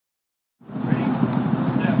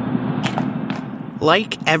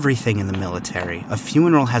Like everything in the military, a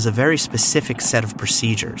funeral has a very specific set of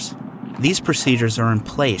procedures. These procedures are in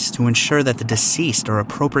place to ensure that the deceased are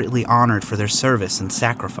appropriately honored for their service and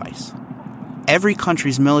sacrifice. Every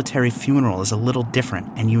country's military funeral is a little different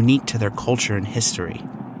and unique to their culture and history.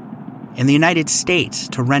 In the United States,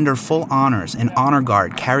 to render full honors, an honor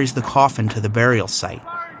guard carries the coffin to the burial site.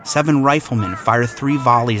 7 riflemen fire 3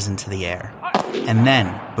 volleys into the air. And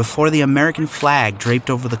then, before the American flag draped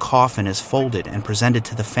over the coffin is folded and presented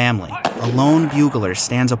to the family, a lone bugler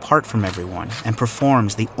stands apart from everyone and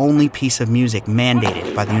performs the only piece of music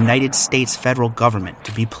mandated by the United States federal government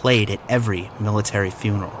to be played at every military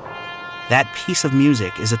funeral. That piece of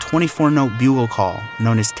music is a 24-note bugle call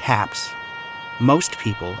known as taps. Most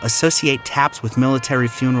people associate taps with military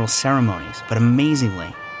funeral ceremonies, but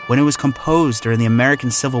amazingly, when it was composed during the American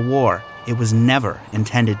Civil War, it was never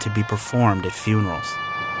intended to be performed at funerals.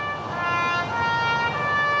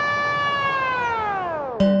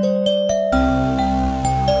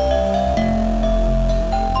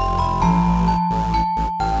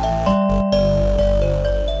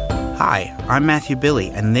 Hi, I'm Matthew Billy,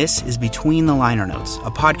 and this is Between the Liner Notes,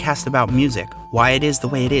 a podcast about music, why it is the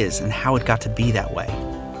way it is, and how it got to be that way.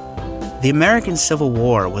 The American Civil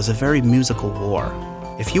War was a very musical war.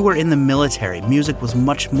 If you were in the military, music was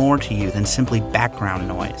much more to you than simply background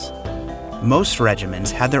noise. Most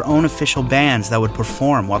regiments had their own official bands that would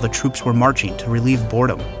perform while the troops were marching to relieve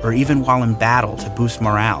boredom, or even while in battle to boost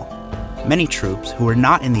morale. Many troops who were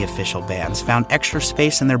not in the official bands found extra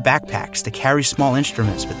space in their backpacks to carry small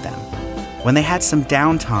instruments with them. When they had some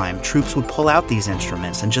downtime, troops would pull out these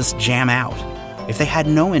instruments and just jam out. If they had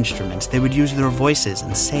no instruments, they would use their voices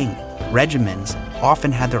and sing. Regiments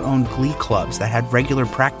often had their own glee clubs that had regular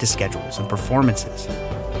practice schedules and performances.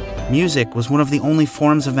 Music was one of the only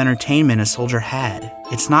forms of entertainment a soldier had.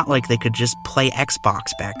 It's not like they could just play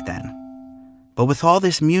Xbox back then. But with all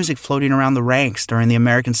this music floating around the ranks during the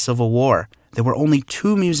American Civil War, there were only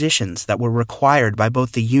 2 musicians that were required by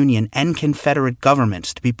both the Union and Confederate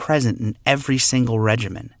governments to be present in every single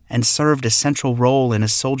regiment and served a central role in a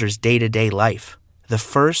soldier's day-to-day life. The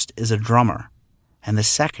first is a drummer, and the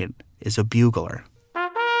second is a bugler.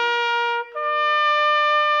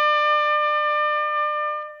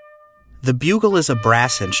 The bugle is a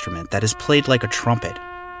brass instrument that is played like a trumpet.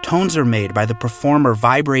 Tones are made by the performer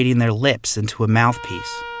vibrating their lips into a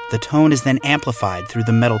mouthpiece. The tone is then amplified through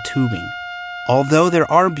the metal tubing. Although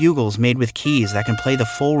there are bugles made with keys that can play the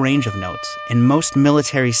full range of notes, in most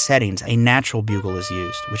military settings a natural bugle is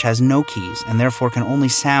used, which has no keys and therefore can only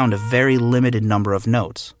sound a very limited number of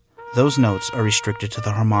notes. Those notes are restricted to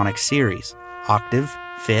the harmonic series, octave,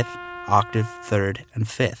 fifth, octave, third, and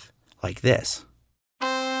fifth, like this.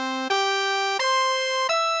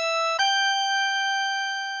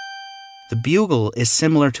 The bugle is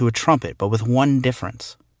similar to a trumpet, but with one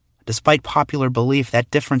difference. Despite popular belief, that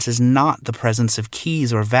difference is not the presence of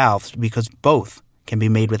keys or valves because both can be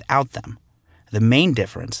made without them. The main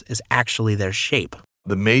difference is actually their shape.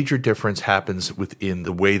 The major difference happens within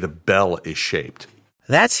the way the bell is shaped.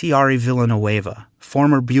 That's Yari Villanueva,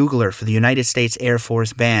 former bugler for the United States Air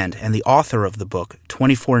Force Band and the author of the book,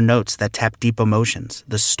 24 Notes That Tap Deep Emotions,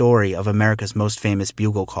 the story of America's most famous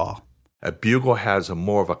bugle call. A bugle has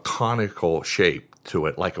more of a conical shape to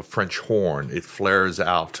it, like a French horn. It flares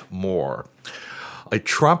out more. A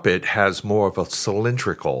trumpet has more of a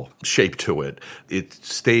cylindrical shape to it. It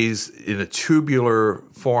stays in a tubular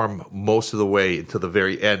form most of the way to the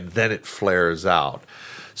very end, then it flares out.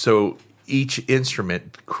 So each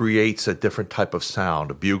instrument creates a different type of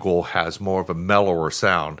sound. A bugle has more of a mellower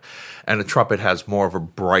sound, and a trumpet has more of a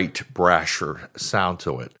bright, brasher sound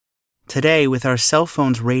to it. Today, with our cell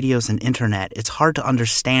phones, radios, and internet, it's hard to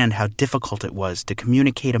understand how difficult it was to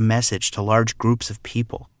communicate a message to large groups of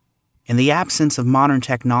people. In the absence of modern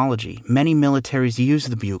technology, many militaries use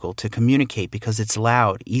the bugle to communicate because it's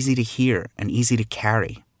loud, easy to hear, and easy to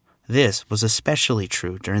carry. This was especially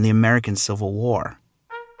true during the American Civil War.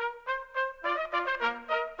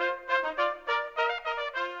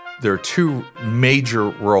 There are 2 major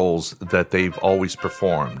roles that they've always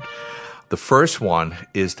performed. The first one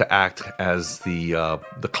is to act as the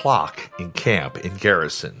clock in camp, in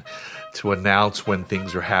garrison, to announce when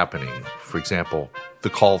things are happening. For example, the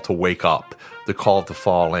call to wake up, the call to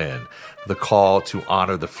fall in, the call to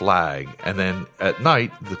honor the flag, and then at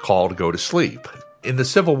night, the call to go to sleep. In the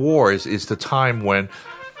Civil War is the time when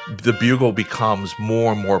the bugle becomes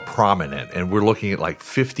more and more prominent, and we're looking at like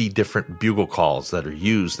 50 different bugle calls that are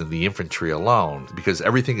used in the infantry alone because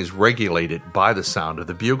everything is regulated by the sound of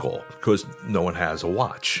the bugle because no one has a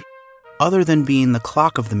watch. Other than being the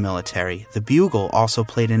clock of the military, the bugle also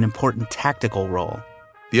played an important tactical role.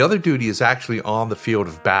 The other duty is actually on the field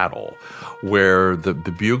of battle, where the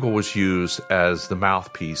bugle was used as the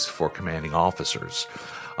mouthpiece for commanding officers.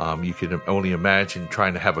 You can only imagine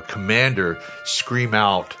trying to have a commander scream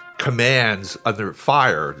out commands under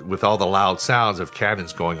fire with all the loud sounds of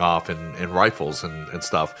cannons going off and rifles and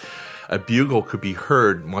stuff. A bugle could be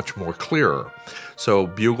heard much more clearer. So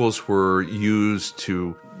bugles were used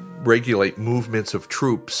to regulate movements of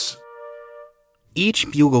troops. Each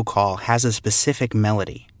bugle call has a specific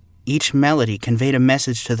melody. Each melody conveyed a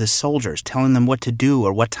message to the soldiers telling them what to do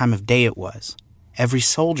or what time of day it was. Every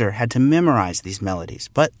soldier had to memorize these melodies,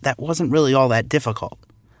 but that wasn't really all that difficult.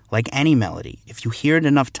 Like any melody, if you hear it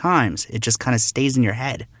enough times, it just kind of stays in your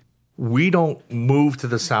head. We don't move to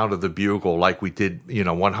the sound of the bugle like we did,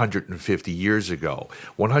 150 years ago.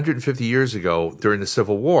 150 years ago, during the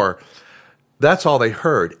Civil War, that's all they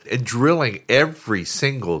heard. And drilling every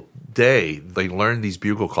single day, they learned these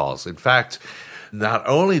bugle calls. In fact, not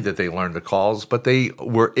only did they learn the calls, but they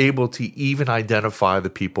were able to even identify the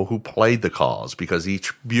people who played the calls, because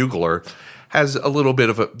each bugler has a little bit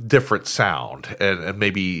of a different sound and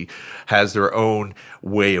maybe has their own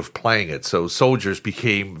way of playing it. So soldiers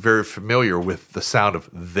became very familiar with the sound of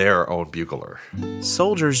their own bugler.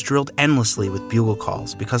 Soldiers drilled endlessly with bugle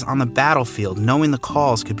calls because on the battlefield, knowing the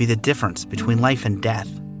calls could be the difference between life and death.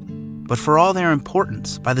 But for all their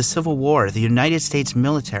importance, by the Civil War, the United States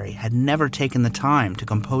military had never taken the time to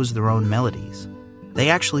compose their own melodies. They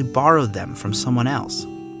actually borrowed them from someone else.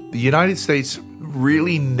 The United States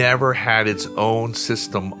really never had its own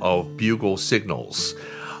system of bugle signals.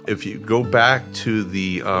 If you go back to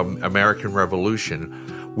the American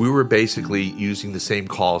Revolution, we were basically using the same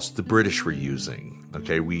calls the British were using.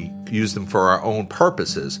 Okay, we used them for our own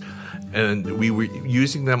purposes, and we were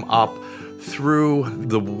using them up through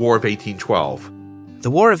the War of 1812.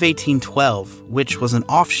 The War of 1812, which was an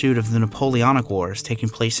offshoot of the Napoleonic Wars taking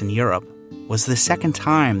place in Europe, was the second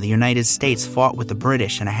time the United States fought with the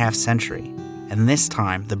British in a half-century, and this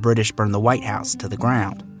time the British burned the White House to the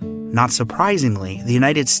ground. Not surprisingly, the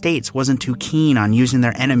United States wasn't too keen on using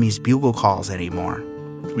their enemies' bugle calls anymore.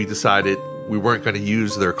 We decided we weren't going to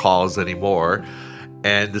use their calls anymore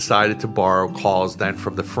and decided to borrow calls then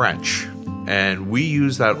from the French. And we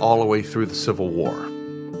used that all the way through the Civil War.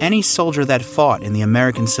 Any soldier that fought in the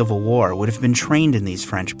American Civil War would have been trained in these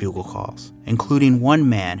French bugle calls, including one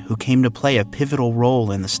man who came to play a pivotal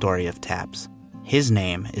role in the story of taps. His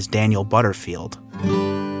name is Daniel Butterfield.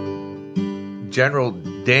 General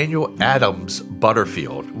Daniel Adams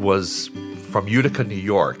Butterfield was from Utica, New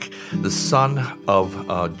York, the son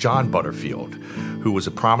of John Butterfield, who was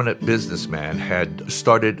a prominent businessman, had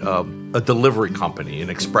started a delivery company, an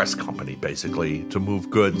express company, basically, to move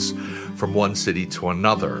goods from one city to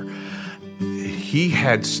another. He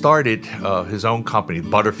had started his own company,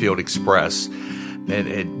 Butterfield Express, and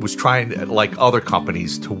it was trying, like other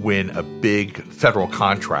companies, to win a big federal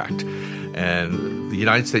contract. And the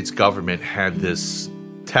United States government had this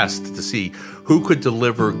test to see who could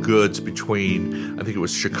deliver goods between, I think it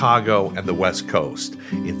was Chicago and the West Coast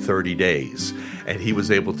in 30 days. And he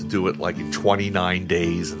was able to do it like in 29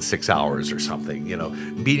 days and 6 hours or something,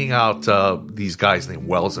 beating out these guys named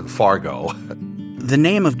Wells and Fargo. The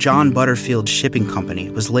name of John Butterfield Shipping Company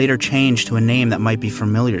was later changed to a name that might be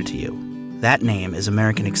familiar to you. That name is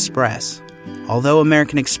American Express. Although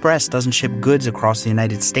American Express doesn't ship goods across the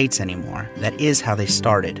United States anymore, that is how they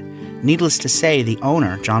started. Needless to say, the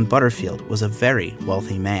owner, John Butterfield, was a very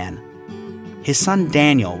wealthy man. His son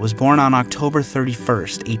Daniel was born on October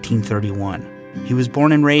 31st, 1831. He was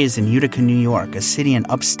born and raised in Utica, New York, a city in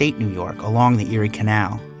upstate New York along the Erie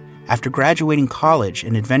Canal. After graduating college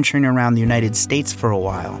and adventuring around the United States for a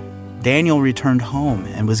while, Daniel returned home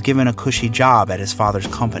and was given a cushy job at his father's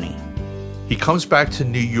company. He comes back to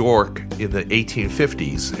New York in the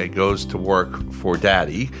 1850s and goes to work for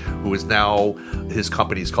Daddy, who is now, his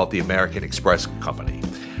company is called the American Express Company.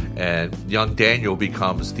 And young Daniel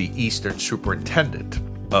becomes the Eastern Superintendent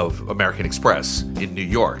of American Express in New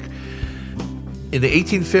York. In the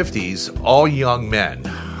 1850s, all young men,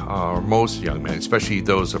 most young men, especially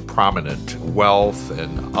those of prominent wealth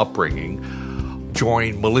and upbringing,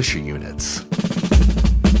 join militia units.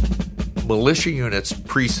 Militia units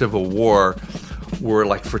pre-Civil War were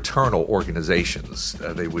like fraternal organizations.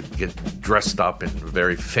 They would get dressed up in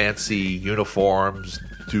very fancy uniforms,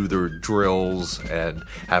 do their drills, and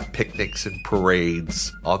have picnics and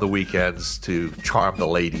parades on the weekends to charm the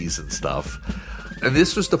ladies and stuff. And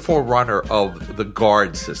this was the forerunner of the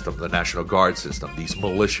Guard system, the National Guard system, these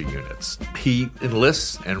militia units. He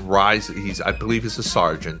enlists and rises, I believe he's a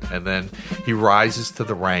sergeant, and then he rises to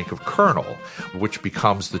the rank of colonel, which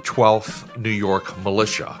becomes the 12th New York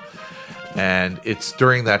Militia. And it's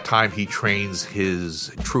during that time he trains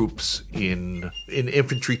his troops in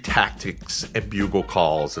infantry tactics and bugle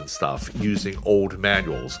calls and stuff using old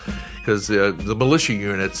manuals. Because the militia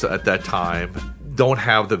units at that time don't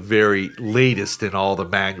have the very latest in all the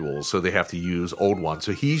manuals, so they have to use old ones.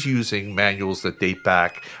 So he's using manuals that date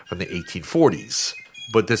back from the 1840s.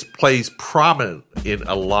 But this plays prominent in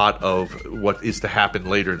a lot of what is to happen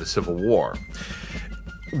later in the Civil War.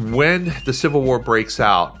 When the Civil War breaks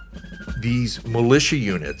out, these militia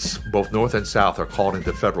units, both North and South, are called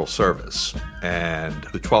into federal service. And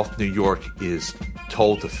the 12th New York is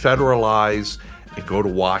told to federalize and go to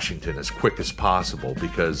Washington as quick as possible,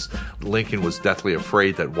 because Lincoln was deathly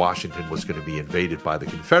afraid that Washington was going to be invaded by the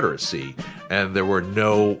Confederacy, and there were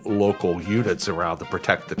no local units around to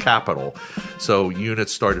protect the capital. So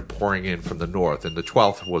units started pouring in from the north, and the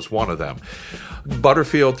 12th was one of them.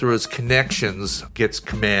 Butterfield, through his connections, gets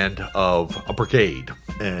command of a brigade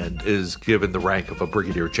and is given the rank of a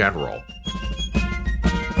brigadier general.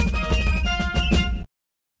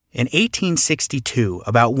 In 1862,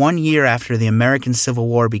 about 1 year after the American Civil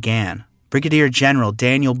War began, Brigadier General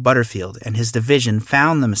Daniel Butterfield and his division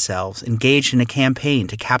found themselves engaged in a campaign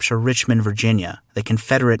to capture Richmond, Virginia, the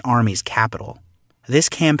Confederate Army's capital. This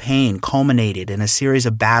campaign culminated in a series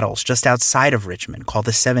of battles just outside of Richmond called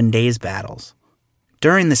the 7 Days Battles.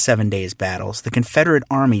 During the 7 Days Battles, the Confederate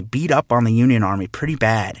Army beat up on the Union Army pretty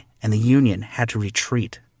bad, and the Union had to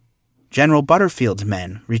retreat. General Butterfield's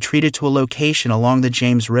men retreated to a location along the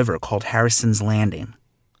James River called Harrison's Landing.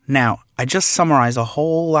 Now, I just summarized a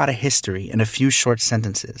whole lot of history in a few short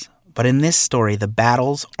sentences, but in this story, the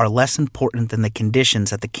battles are less important than the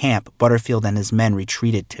conditions at the camp Butterfield and his men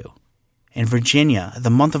retreated to. In Virginia, the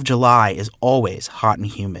month of July is always hot and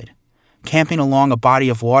humid. Camping along a body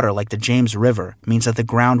of water like the James River means that the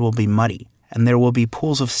ground will be muddy, and there will be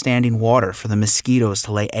pools of standing water for the mosquitoes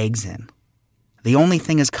to lay eggs in. The only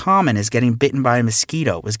thing as common as getting bitten by a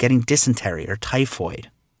mosquito was getting dysentery or typhoid.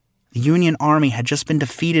 The Union Army had just been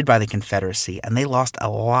defeated by the Confederacy, and they lost a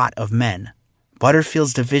lot of men.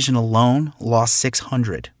 Butterfield's division alone lost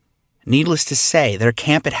 600. Needless to say, their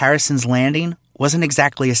camp at Harrison's Landing wasn't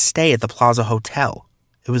exactly a stay at the Plaza Hotel.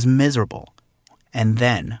 It was miserable. And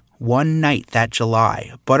then, one night that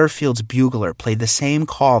July, Butterfield's bugler played the same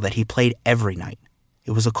call that he played every night.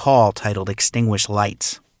 It was a call titled Extinguish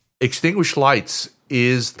Lights. Extinguish Lights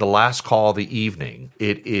is the last call of the evening.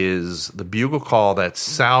 It is the bugle call that's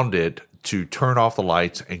sounded to turn off the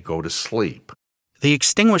lights and go to sleep. The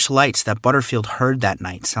Extinguish Lights that Butterfield heard that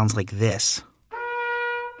night sounds like this.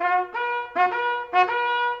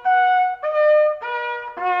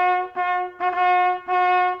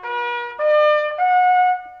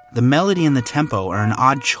 The melody and the tempo are an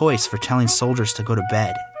odd choice for telling soldiers to go to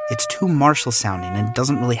bed. It's too martial sounding and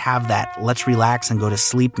doesn't really have that let's relax and go to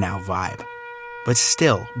sleep now vibe. But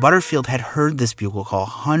still, Butterfield had heard this bugle call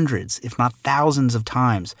hundreds, if not thousands of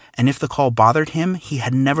times, and if the call bothered him, he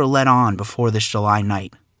had never let on before this July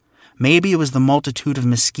night. Maybe it was the multitude of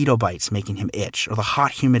mosquito bites making him itch, or the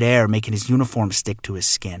hot humid air making his uniform stick to his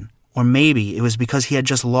skin. Or maybe it was because he had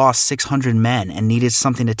just lost 600 men and needed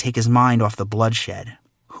something to take his mind off the bloodshed.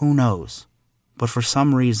 Who knows? But for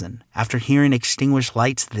some reason, after hearing Extinguish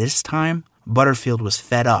Lights this time, Butterfield was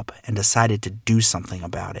fed up and decided to do something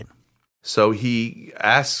about it. So he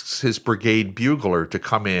asks his brigade bugler to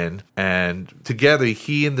come in, and together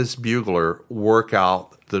he and this bugler work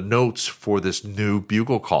out the notes for this new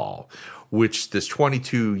bugle call, which this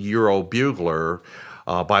 22-year-old bugler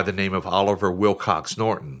by the name of Oliver Wilcox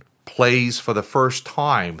Norton plays for the first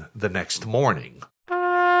time the next morning.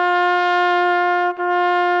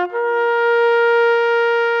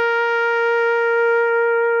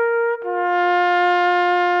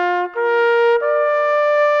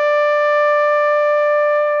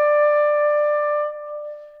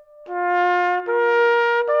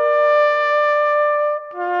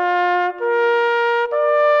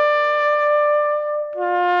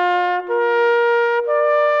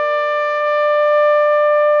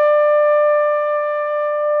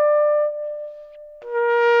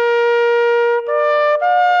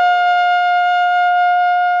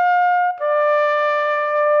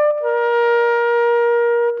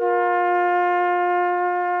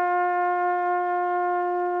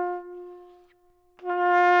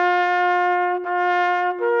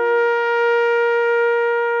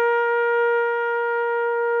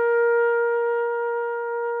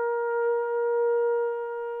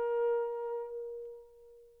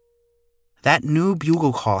 That new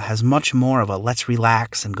bugle call has much more of a let's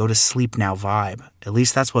relax and go to sleep now vibe. At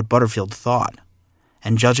least that's what Butterfield thought.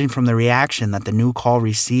 And judging from the reaction that the new call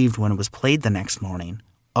received when it was played the next morning,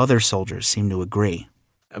 other soldiers seemed to agree.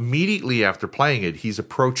 Immediately after playing it, he's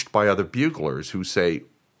approached by other buglers who say,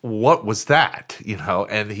 what was that?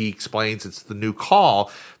 And he explains it's the new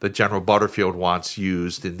call that General Butterfield wants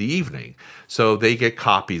used in the evening. So they get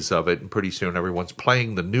copies of it, and pretty soon everyone's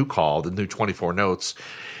playing the new call, the new 24 notes,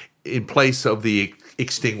 in place of the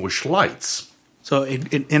extinguished lights. So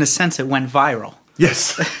in a sense, it went viral.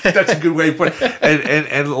 Yes, that's a good way to put it.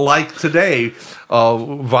 And like today,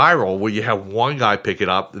 viral, where you have one guy pick it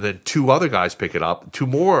up, and then two other guys pick it up, two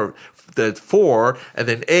more, then 4, and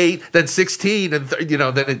then 8, then 16, and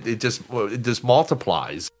then it just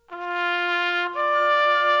multiplies.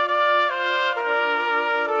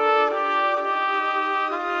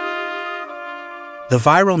 The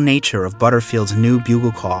viral nature of Butterfield's new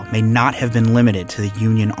bugle call may not have been limited to the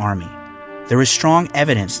Union Army. There is strong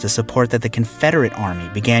evidence to support that the Confederate Army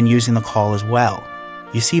began using the call as well.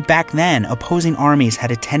 You see, back then, opposing armies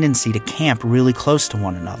had a tendency to camp really close to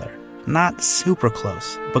one another. Not super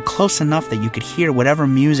close, but close enough that you could hear whatever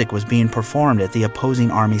music was being performed at the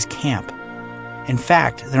opposing army's camp. In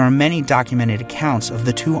fact, there are many documented accounts of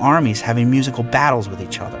the two armies having musical battles with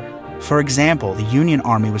each other. For example, the Union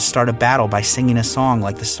Army would start a battle by singing a song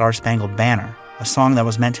like the Star-Spangled Banner, a song that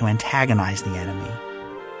was meant to antagonize the enemy.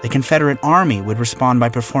 The Confederate Army would respond by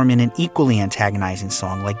performing an equally antagonizing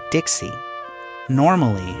song like Dixie.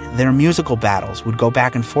 Normally, their musical battles would go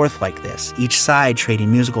back and forth like this, each side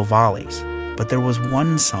trading musical volleys. But there was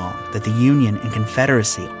one song that the Union and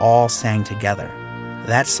Confederacy all sang together.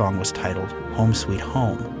 That song was titled Home Sweet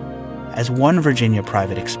Home. As one Virginia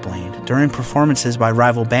private explained, during performances by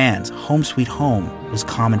rival bands, Home Sweet Home was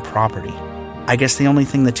common property. I guess the only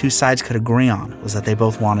thing the two sides could agree on was that they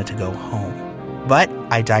both wanted to go home. But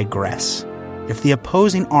I digress. If the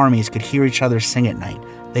opposing armies could hear each other sing at night,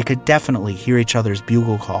 they could definitely hear each other's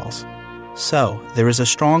bugle calls. So, there is a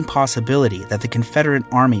strong possibility that the Confederate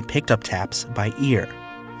Army picked up taps by ear.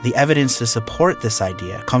 The evidence to support this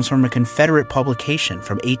idea comes from a Confederate publication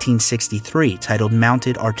from 1863 titled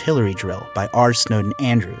Mounted Artillery Drill by R. Snowden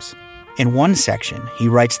Andrews. In one section, he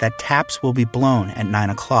writes that taps will be blown at 9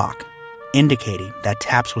 o'clock, indicating that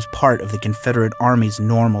taps was part of the Confederate Army's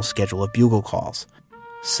normal schedule of bugle calls.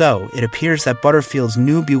 So, it appears that Butterfield's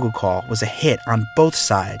new bugle call was a hit on both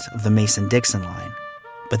sides of the Mason-Dixon line.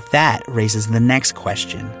 But that raises the next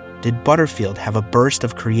question. Did Butterfield have a burst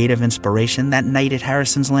of creative inspiration that night at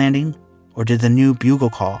Harrison's Landing? Or did the new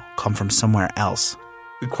bugle call come from somewhere else?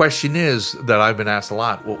 The question is, that I've been asked a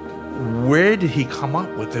lot, well, where did he come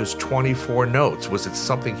up with those 24 notes? Was it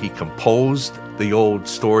something he composed? The old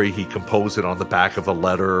story, he composed it on the back of a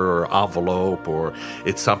letter or envelope, or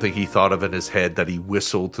it's something he thought of in his head that he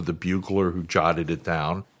whistled to the bugler who jotted it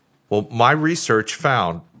down? Well, my research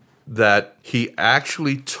found that he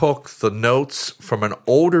actually took the notes from an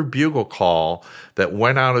older bugle call that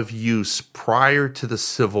went out of use prior to the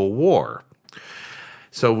Civil War.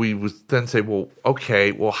 So we would then say,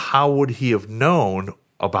 how would he have known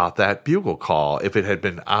about that bugle call if it had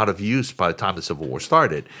been out of use by the time the Civil War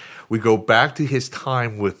started? We go back to his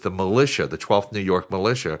time with the militia, the 12th New York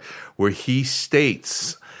Militia, where he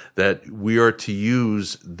states that we are to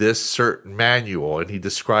use this certain manual, and he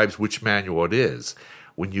describes which manual it is.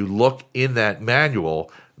 When you look in that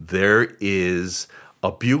manual, there is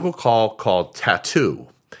a bugle call called Tattoo,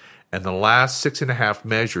 and the last 6.5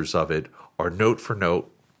 measures of it are note for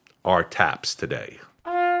note are taps today.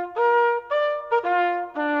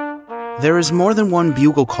 There is more than one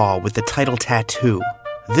bugle call with the title Tattoo.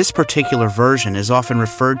 This particular version is often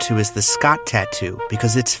referred to as the Scott Tattoo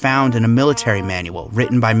because it's found in a military manual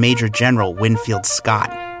written by Major General Winfield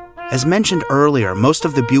Scott. As mentioned earlier, most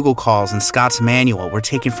of the bugle calls in Scott's manual were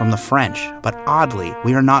taken from the French, but oddly,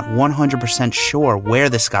 we are not 100% sure where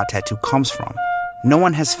the Scott Tattoo comes from. No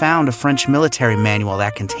one has found a French military manual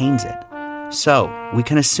that contains it. So, we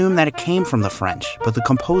can assume that it came from the French, but the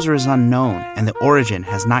composer is unknown and the origin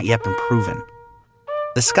has not yet been proven.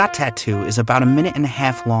 The Scott Tattoo is about 1.5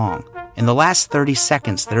 minutes long. In the last 30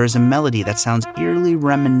 seconds, there is a melody that sounds eerily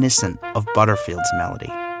reminiscent of Butterfield's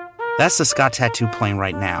melody. That's the Scott Tattoo playing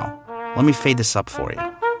right now. Let me fade this up for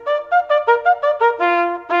you.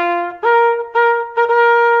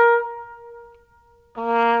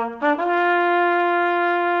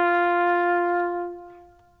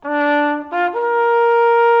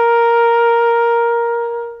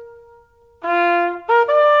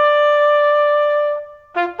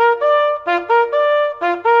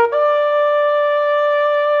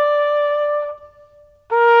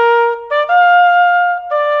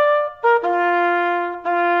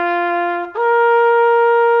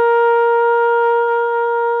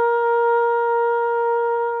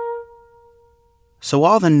 So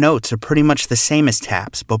all the notes are pretty much the same as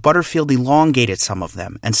taps, but Butterfield elongated some of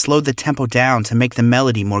them and slowed the tempo down to make the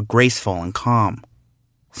melody more graceful and calm.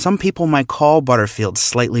 Some people might call Butterfield's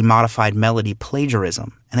slightly modified melody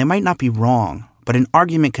plagiarism, and they might not be wrong, but an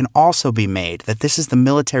argument can also be made that this is the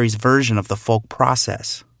military's version of the folk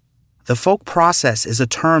process. The folk process is a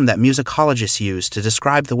term that musicologists use to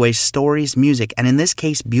describe the way stories, music, and in this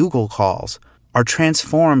case bugle calls, are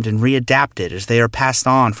transformed and readapted as they are passed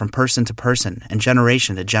on from person to person and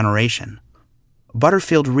generation to generation.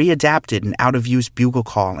 Butterfield readapted an out-of-use bugle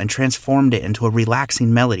call and transformed it into a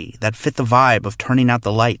relaxing melody that fit the vibe of turning out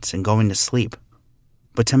the lights and going to sleep.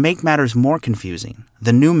 But to make matters more confusing,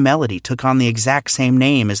 the new melody took on the exact same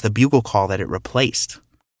name as the bugle call that it replaced.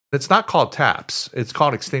 It's not called taps. It's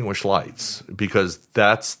called extinguished lights because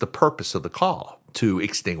that's the purpose of the call, to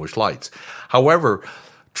extinguish lights. However,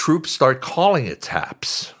 troops start calling it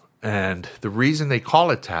taps. And the reason they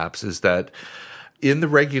call it taps is that in the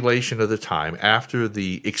regulation of the time, after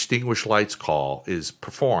the extinguished lights call is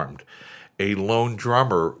performed, a lone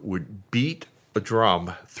drummer would beat a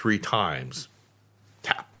drum 3 times.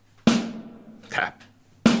 Tap, tap,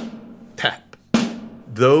 tap.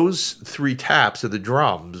 Those 3 taps of the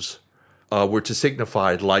drums were to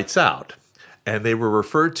signify lights out. And they were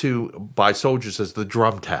referred to by soldiers as the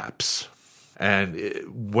drum taps. And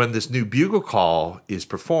when this new bugle call is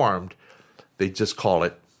performed, they just call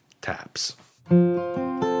it taps.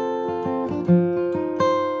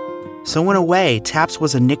 So in a way, taps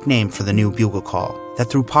was a nickname for the new bugle call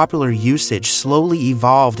that through popular usage slowly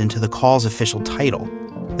evolved into the call's official title.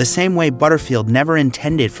 The same way Butterfield never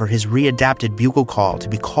intended for his readapted bugle call to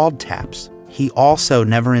be called taps, he also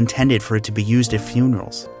never intended for it to be used at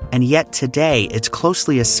funerals. And yet today, it's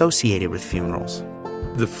closely associated with funerals.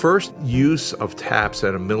 The first use of taps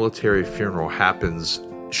at a military funeral happens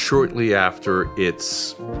shortly after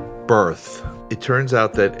its birth. It turns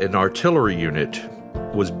out that an artillery unit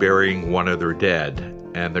was burying one of their dead,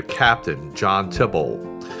 and the captain, John Tibble,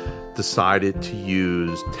 decided to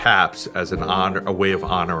use taps as a way of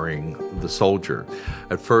honoring the soldier.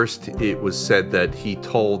 At first, it was said that he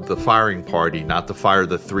told the firing party not to fire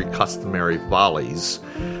the 3 customary volleys,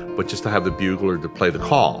 but just to have the bugler to play the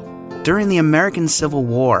call. During the American Civil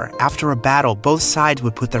War, after a battle, both sides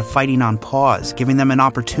would put their fighting on pause, giving them an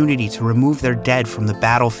opportunity to remove their dead from the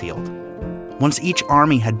battlefield. Once each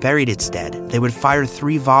army had buried its dead, they would fire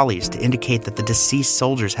 3 volleys to indicate that the deceased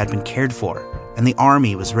soldiers had been cared for, and the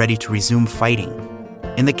army was ready to resume fighting.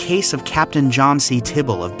 In the case of Captain John C.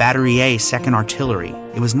 Tibble of Battery A, 2nd Artillery,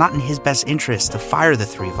 it was not in his best interest to fire the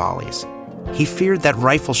 3 volleys. He feared that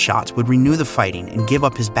rifle shots would renew the fighting and give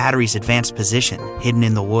up his battery's advanced position, hidden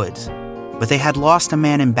in the woods. But they had lost a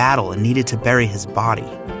man in battle and needed to bury his body.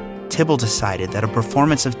 Tibble decided that a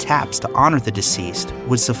performance of taps to honor the deceased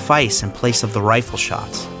would suffice in place of the rifle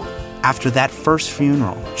shots. After that first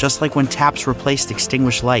funeral, just like when taps replaced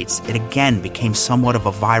extinguished lights, it again became somewhat of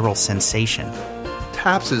a viral sensation.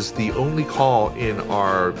 Taps is the only call in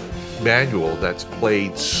our manual that's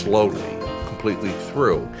played slowly, completely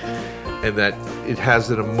through, and that it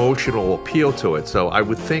has an emotional appeal to it. So I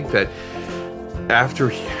would think that after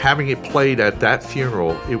having it played at that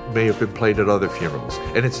funeral, it may have been played at other funerals.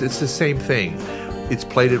 And it's the same thing. It's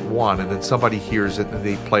played at one, and then somebody hears it, and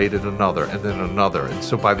they play it at another, and then another. And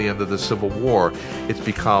so by the end of the Civil War, it's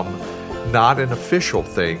become not an official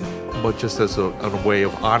thing, but just as a way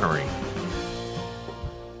of honoring.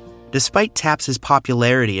 Despite taps'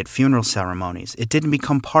 popularity at funeral ceremonies, it didn't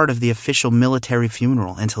become part of the official military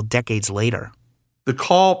funeral until decades later. The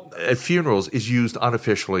call at funerals is used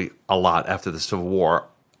unofficially a lot after the Civil War,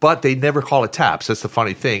 but they never call it taps. That's the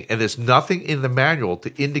funny thing. And there's nothing in the manual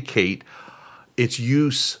to indicate its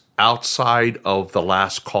use outside of the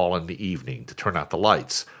last call in the evening to turn out the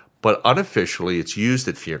lights. But unofficially, it's used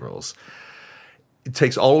at funerals. It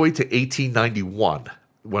takes all the way to 1891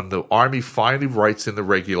 when the Army finally writes in the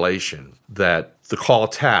regulation that the call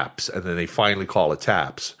taps, and then they finally call it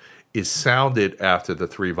taps, is sounded after the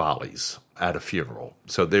 3 volleys at a funeral.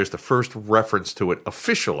 So there's the first reference to it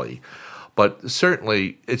officially, but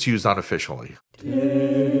certainly it's used unofficially.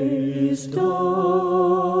 Day is done,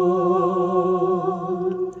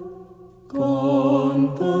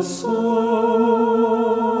 gone the sun.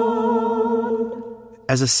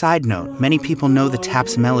 As a side note, many people know the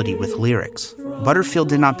taps melody with lyrics. Butterfield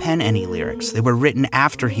did not pen any lyrics. They were written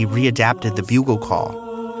after he readapted the bugle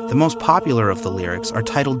call. The most popular of the lyrics are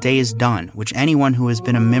titled Day is Done, which anyone who has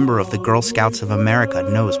been a member of the Girl Scouts of America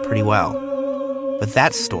knows pretty well. But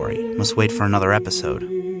that story must wait for another episode.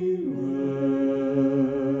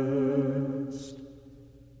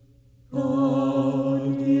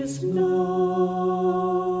 God is nigh.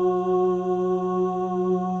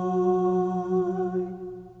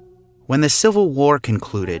 When the Civil War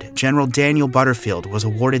concluded, General Daniel Butterfield was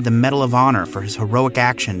awarded the Medal of Honor for his heroic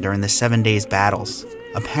action during the 7 Days battles.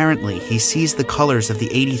 Apparently, he seized the colors of the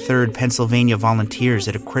 83rd Pennsylvania Volunteers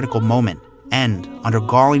at a critical moment and, under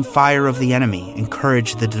galling fire of the enemy,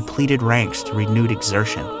 encouraged the depleted ranks to renewed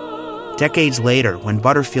exertion. Decades later, when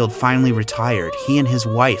Butterfield finally retired, he and his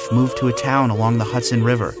wife moved to a town along the Hudson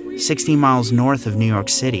River, 60 miles north of New York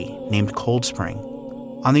City, named Cold Spring.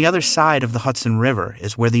 On the other side of the Hudson River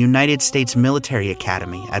is where the United States Military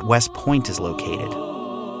Academy at West Point is located.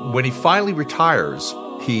 When he finally retires,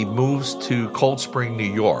 he moves to Cold Spring, New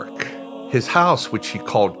York. His house, which he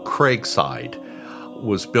called Craigside,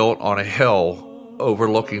 was built on a hill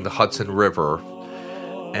overlooking the Hudson River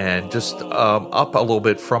and just up a little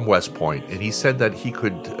bit from West Point. And he said that he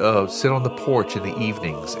could sit on the porch in the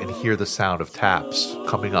evenings and hear the sound of taps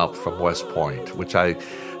coming up from West Point, which I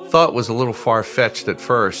thought was a little far-fetched at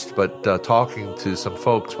first, but talking to some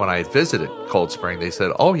folks when I had visited Cold Spring, they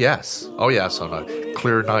said, oh yes, on a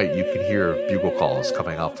clear night you can hear bugle calls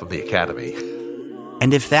coming up from the academy.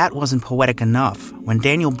 And if that wasn't poetic enough, when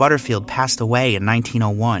Daniel Butterfield passed away in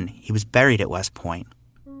 1901, he was buried at West Point.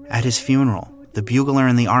 At his funeral, the bugler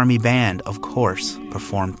in the Army Band, of course,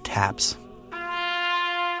 performed taps.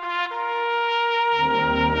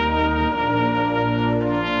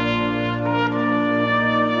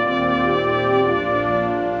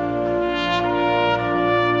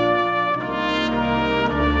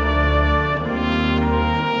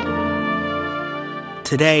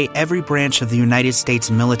 Today, every branch of the United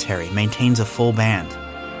States military maintains a full band.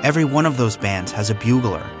 Every one of those bands has a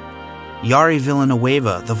bugler. Yari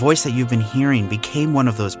Villanueva, the voice that you've been hearing, became one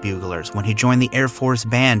of those buglers when he joined the Air Force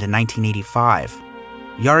Band in 1985.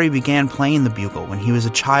 Yari began playing the bugle when he was a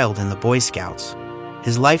child in the Boy Scouts.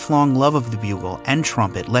 His lifelong love of the bugle and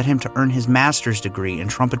trumpet led him to earn his master's degree in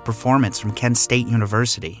trumpet performance from Kent State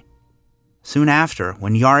University. Soon after,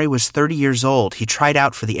 when Yari was 30 years old, he tried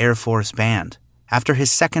out for the Air Force Band. After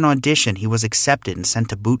his second audition, he was accepted and sent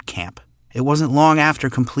to boot camp. It wasn't long after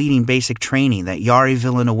completing basic training that Yari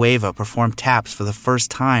Villanueva performed taps for the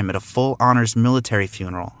first time at a full honors military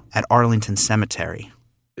funeral at Arlington Cemetery.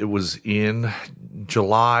 It was in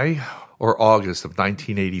July or August of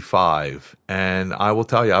 1985, and I will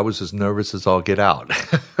tell you, I was as nervous as all get out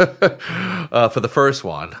for the first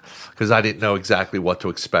one, because I didn't know exactly what to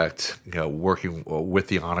expect, working with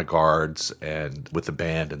the honor guards and with the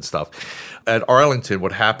band and stuff. At Arlington,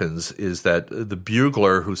 what happens is that the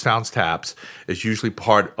bugler who sounds taps is usually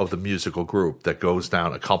part of the musical group that goes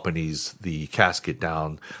down, accompanies the casket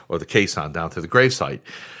down, or the caisson down to the gravesite.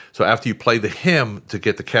 So after you play the hymn to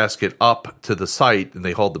get the casket up to the site and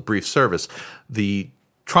they hold the brief service, the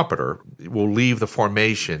trumpeter will leave the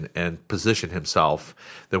formation and position himself,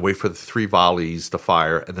 then wait for the 3 volleys to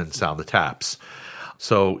fire, and then sound the taps.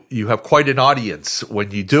 So you have quite an audience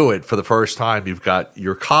when you do it for the first time. You've got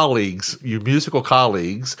your colleagues, your musical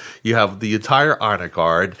colleagues, you have the entire honor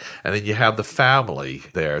guard, and then you have the family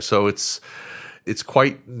there. So it's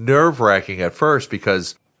quite nerve-wracking at first,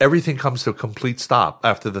 because everything comes to a complete stop.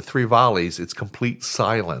 After the 3 volleys, it's complete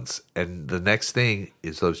silence. And the next thing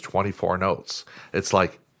is those 24 notes. It's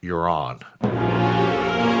like you're on.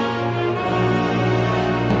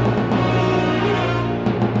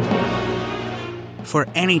 For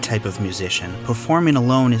any type of musician, performing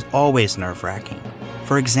alone is always nerve-wracking.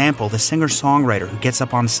 For example, the singer-songwriter who gets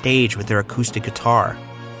up on stage with their acoustic guitar.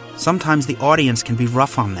 Sometimes the audience can be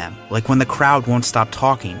rough on them, like when the crowd won't stop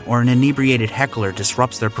talking or an inebriated heckler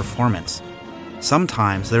disrupts their performance.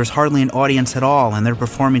 Sometimes there's hardly an audience at all and they're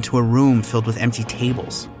performing to a room filled with empty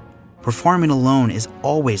tables. Performing alone is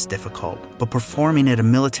always difficult, but performing at a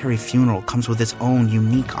military funeral comes with its own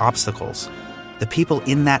unique obstacles. The people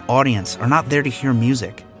in that audience are not there to hear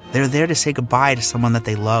music. They're there to say goodbye to someone that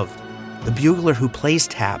they loved. The bugler who plays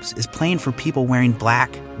taps is playing for people wearing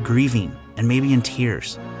black, grieving, and maybe in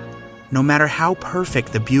tears. No matter how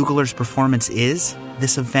perfect the bugler's performance is,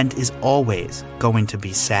 this event is always going to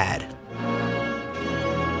be sad.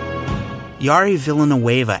 Yari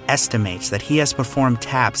Villanueva estimates that he has performed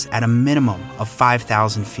taps at a minimum of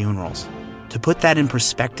 5,000 funerals. To put that in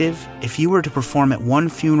perspective, if you were to perform at one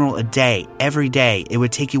funeral a day, every day, it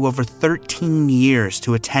would take you over 13 years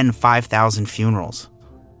to attend 5,000 funerals.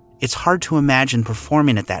 It's hard to imagine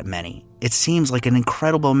performing at that many. It seems like an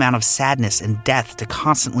incredible amount of sadness and death to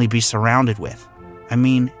constantly be surrounded with. I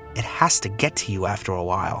mean, it has to get to you after a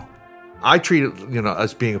while. I treat it,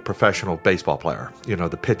 as being a professional baseball player,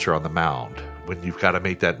 the pitcher on the mound, when you've got to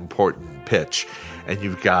make that important pitch and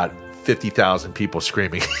you've got 50,000 people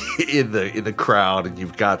screaming in the crowd, and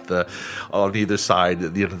you've got on either side,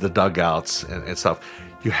 the dugouts and stuff.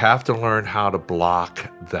 You have to learn how to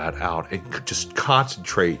block that out and just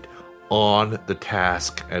concentrate on the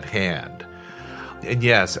task at hand. And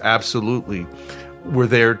yes, absolutely, we're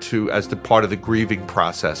there as the part of the grieving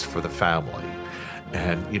process for the family.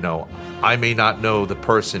 And, I may not know the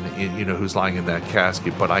person, who's lying in that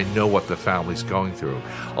casket, but I know what the family's going through.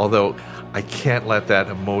 Although I can't let that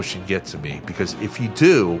emotion get to me, because if you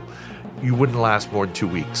do, you wouldn't last more than 2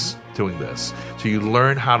 weeks doing this. So you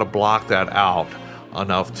learn how to block that out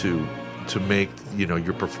enough to make,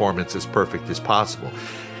 your performance as perfect as possible.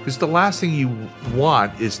 Because the last thing you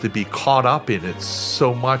want is to be caught up in it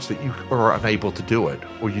so much that you are unable to do it,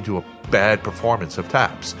 or you do a bad performance of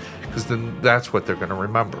taps, because then that's what they're going to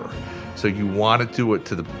remember. So you want to do it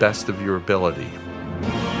to the best of your ability.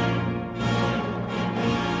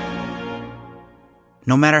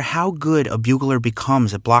 No matter how good a bugler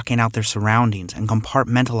becomes at blocking out their surroundings and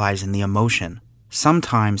compartmentalizing the emotion,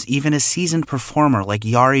 sometimes even a seasoned performer like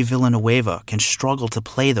Yari Villanueva can struggle to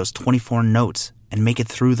play those 24 notes and make it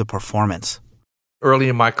through the performance. Early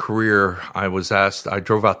in my career, I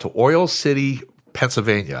drove out to Oil City,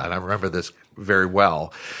 Pennsylvania, and I remember this very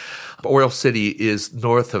well. Oil City is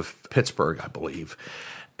north of Pittsburgh, I believe,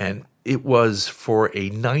 and it was for a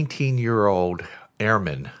 19-year-old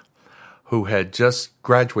airman who had just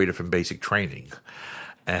graduated from basic training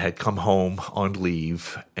and had come home on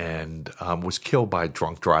leave and was killed by a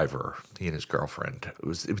drunk driver, he and his girlfriend. It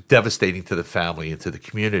was devastating to the family and to the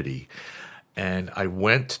community. And I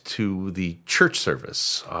went to the church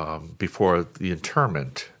service before the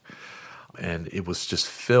interment, and it was just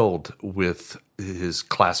filled with his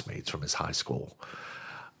classmates from his high school.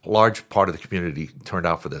 A large part of the community turned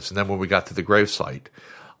out for this. And then when we got to the gravesite,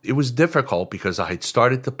 it was difficult because I had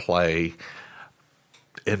started to play,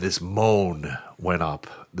 and this moan went up,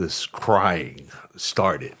 this crying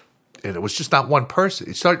started. And it was just not one person.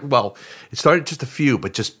 It started just a few,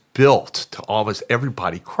 but just built to almost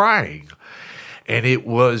everybody crying. And it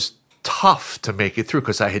was tough to make it through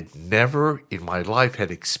because I had never in my life had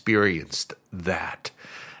experienced that.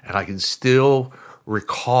 And I can still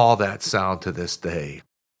recall that sound to this day.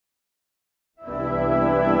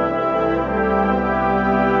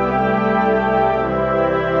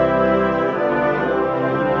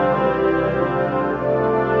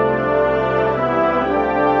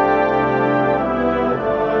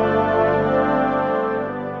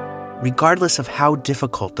 Regardless of how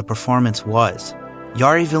difficult the performance was,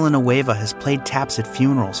 Yari Villanueva has played taps at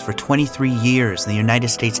funerals for 23 years in the United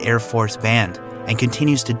States Air Force Band and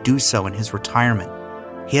continues to do so in his retirement.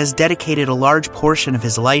 He has dedicated a large portion of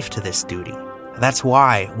his life to this duty. That's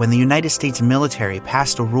why, when the United States military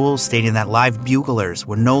passed a rule stating that live buglers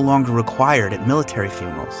were no longer required at military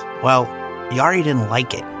funerals, well, Yari didn't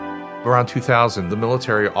like it. Around 2000, the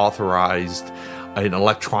military authorized an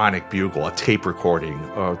electronic bugle, a tape recording,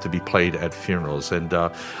 to be played at funerals. And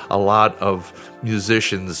a lot of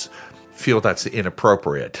musicians feel that's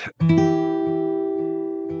inappropriate.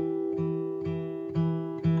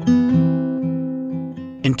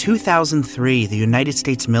 In 2003, the United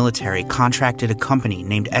States military contracted a company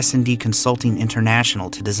named S&D Consulting International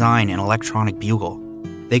to design an electronic bugle.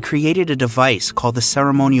 They created a device called the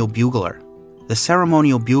ceremonial bugler. The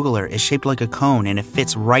ceremonial bugler is shaped like a cone and it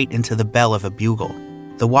fits right into the bell of a bugle.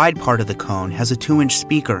 The wide part of the cone has a 2-inch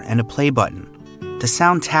speaker and a play button. To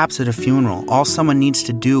sound taps at a funeral, all someone needs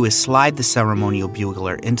to do is slide the ceremonial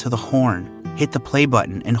bugler into the horn, hit the play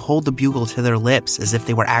button, and hold the bugle to their lips as if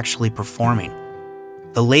they were actually performing.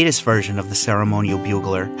 The latest version of the ceremonial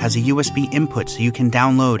bugler has a USB input so you can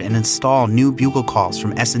download and install new bugle calls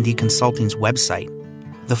from S&D Consulting's website.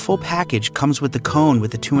 The full package comes with the cone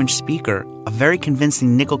with a 2-inch speaker, a very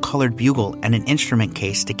convincing nickel-colored bugle, and an instrument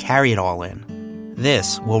case to carry it all in.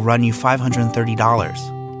 This will run you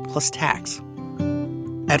 $530, plus tax.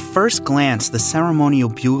 At first glance, the ceremonial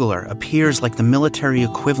bugler appears like the military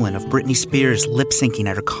equivalent of Britney Spears lip-syncing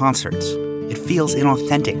at her concerts. It feels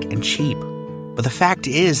inauthentic and cheap. But the fact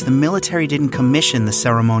is, the military didn't commission the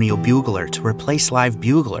ceremonial bugler to replace live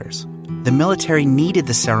buglers. The military needed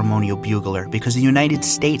the ceremonial bugler because the United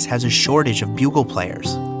States has a shortage of bugle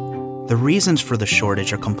players. The reasons for the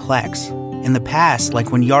shortage are complex. In the past,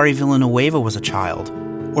 like when Yari Villanueva was a child,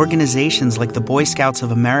 organizations like the Boy Scouts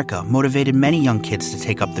of America motivated many young kids to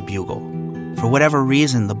take up the bugle. For whatever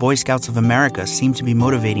reason, the Boy Scouts of America seem to be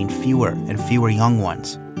motivating fewer and fewer young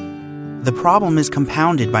ones. The problem is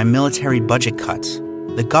compounded by military budget cuts.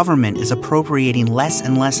 The government is appropriating less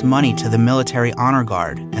and less money to the military honor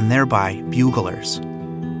guard and thereby buglers.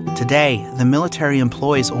 Today, the military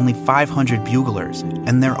employs only 500 buglers,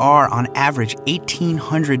 and there are, on average,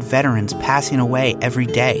 1,800 veterans passing away every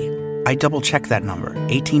day. I double-checked that number.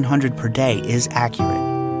 1,800 per day is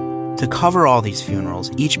accurate. To cover all these funerals,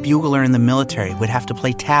 each bugler in the military would have to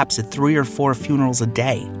play taps at 3 or 4 funerals a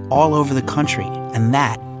day, all over the country, and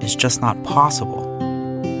that is just not possible.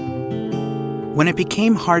 When it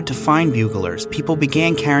became hard to find buglers, people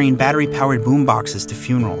began carrying battery-powered boomboxes to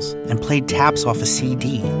funerals and played taps off a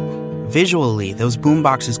CD. Visually, those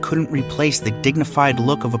boomboxes couldn't replace the dignified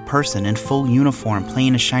look of a person in full uniform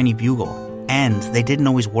playing a shiny bugle, and they didn't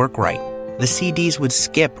always work right. The CDs would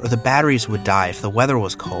skip or the batteries would die if the weather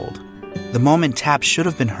was cold. The moment taps should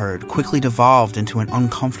have been heard quickly devolved into an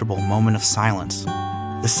uncomfortable moment of silence.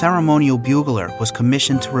 The ceremonial bugler was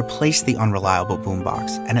commissioned to replace the unreliable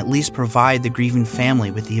boombox and at least provide the grieving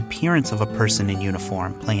family with the appearance of a person in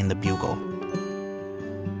uniform playing the bugle.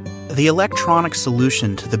 The electronic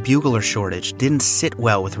solution to the bugler shortage didn't sit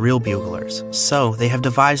well with real buglers, so they have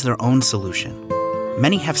devised their own solution.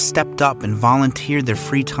 Many have stepped up and volunteered their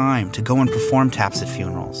free time to go and perform taps at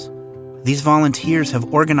funerals. These volunteers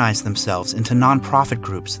have organized themselves into nonprofit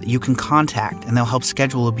groups that you can contact, and they'll help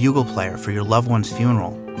schedule a bugle player for your loved one's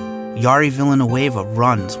funeral. Yari Villanueva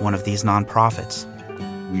runs one of these nonprofits.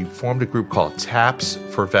 We formed a group called Taps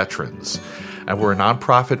for Veterans, and we're a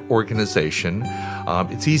nonprofit organization.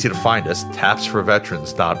 It's easy to find us,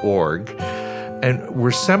 tapsforveterans.org. And we're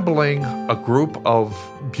assembling a group of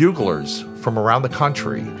buglers from around the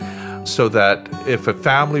country so that if a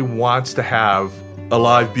family wants to have a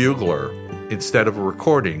live bugler instead of a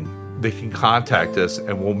recording, they can contact us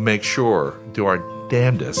and we'll make sure, do our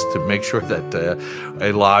damnedest to make sure that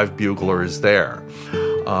a live bugler is there.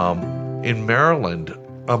 In Maryland,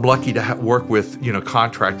 I'm lucky to work with,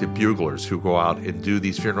 contracted buglers who go out and do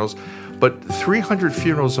these funerals. But 300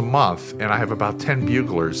 funerals a month, and I have about 10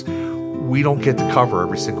 buglers, we don't get to cover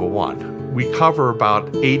every single one. We cover about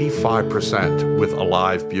 85% with a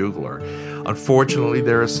live bugler. Unfortunately,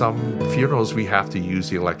 there are some funerals we have to use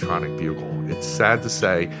the electronic bugle. It's sad to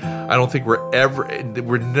say. I don't think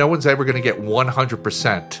no one's ever going to get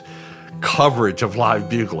 100% coverage of live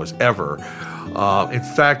buglers, ever. In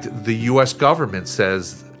fact, the U.S. government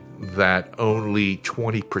says that only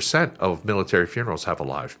 20% of military funerals have a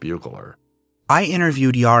live bugler. I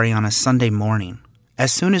interviewed Yari on a Sunday morning.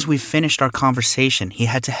 As soon as we finished our conversation, he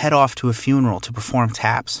had to head off to a funeral to perform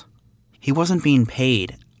taps. He wasn't being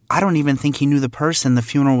paid. I don't even think he knew the person the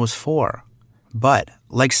funeral was for. But,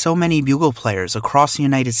 like so many bugle players across the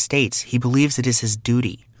United States, he believes it is his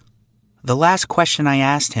duty. The last question I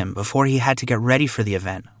asked him before he had to get ready for the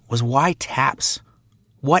event was why taps?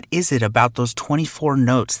 What is it about those 24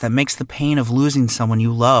 notes that makes the pain of losing someone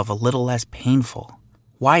you love a little less painful?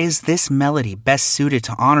 Why is this melody best suited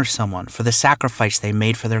to honor someone for the sacrifice they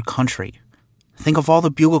made for their country? Think of all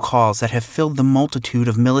the bugle calls that have filled the multitude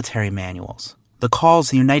of military manuals. The calls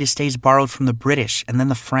the United States borrowed from the British and then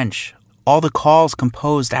the French. All the calls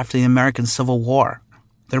composed after the American Civil War.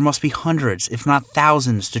 There must be hundreds, if not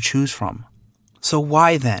thousands, to choose from. So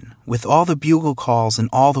why then, with all the bugle calls in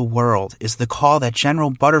all the world, is the call that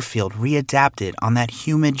General Butterfield readapted on that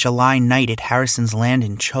humid July night at Harrison's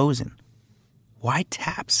Landing chosen? Why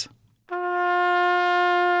taps?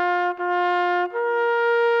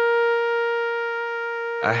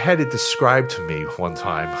 I had it described to me one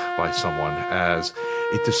time by someone as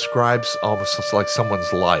it describes almost like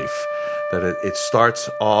someone's life, that it starts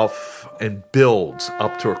off and builds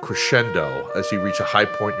up to a crescendo as you reach a high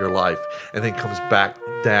point in your life and then comes back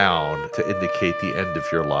down to indicate the end of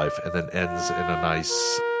your life and then ends in a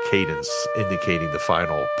nice cadence indicating the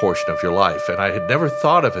final portion of your life. And I had never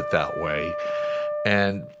thought of it that way.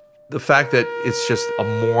 And the fact that it's just a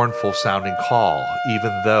mournful sounding call,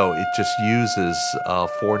 even though it just uses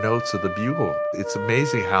 4 notes of the bugle. It's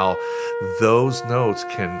amazing how those notes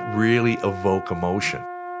can really evoke emotion.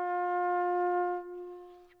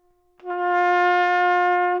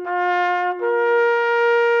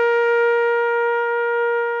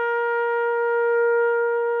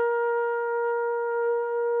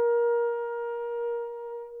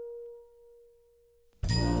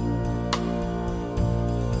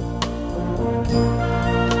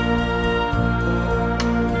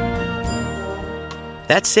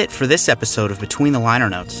 That's it for this episode of Between the Liner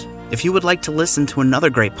Notes. If you would like to listen to another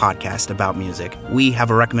great podcast about music, we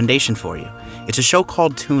have a recommendation for you. It's a show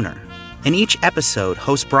called Tuner. In each episode,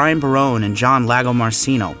 hosts Brian Barone and John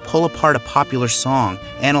Lagomarsino pull apart a popular song,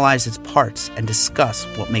 analyze its parts, and discuss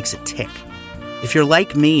what makes it tick. If you're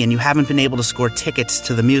like me and you haven't been able to score tickets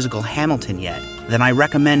to the musical Hamilton yet, then I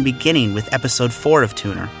recommend beginning with episode 4 of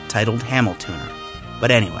Tuner, titled Hamiltuner.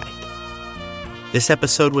 But anyway, this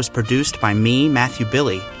episode was produced by me, Matthew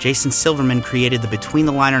Billy. Jason Silverman created the Between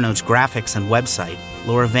the Liner Notes graphics and website.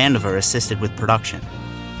 Laura Vandiver assisted with production.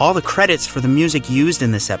 All the credits for the music used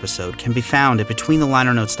in this episode can be found at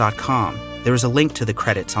BetweenTheLinerNotes.com. There is a link to the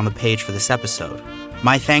credits on the page for this episode.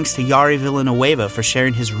 My thanks to Yari Villanueva for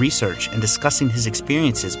sharing his research and discussing his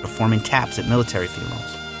experiences performing taps at military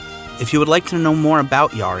funerals. If you would like to know more about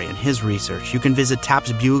Yari and his research, you can visit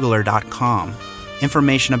tapsbugler.com.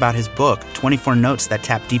 Information about his book, 24 Notes That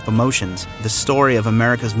Tap Deep Emotions, the story of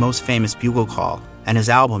America's most famous bugle call, and his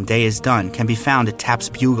album, Day Is Done, can be found at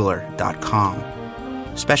tapsbugler.com.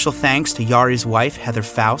 Special thanks to Yari's wife, Heather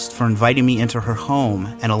Faust, for inviting me into her home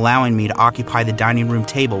and allowing me to occupy the dining room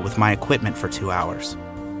table with my equipment for 2 hours.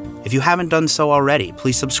 If you haven't done so already,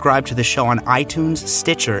 please subscribe to the show on iTunes,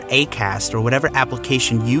 Stitcher, Acast, or whatever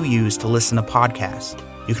application you use to listen to podcasts.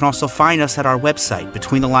 You can also find us at our website,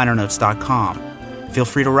 BetweenTheLinerNotes.com. Feel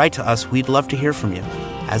free to write to us. We'd love to hear from you.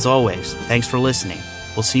 As always, thanks for listening.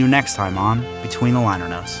 We'll see you next time on Between the Liner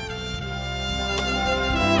Notes.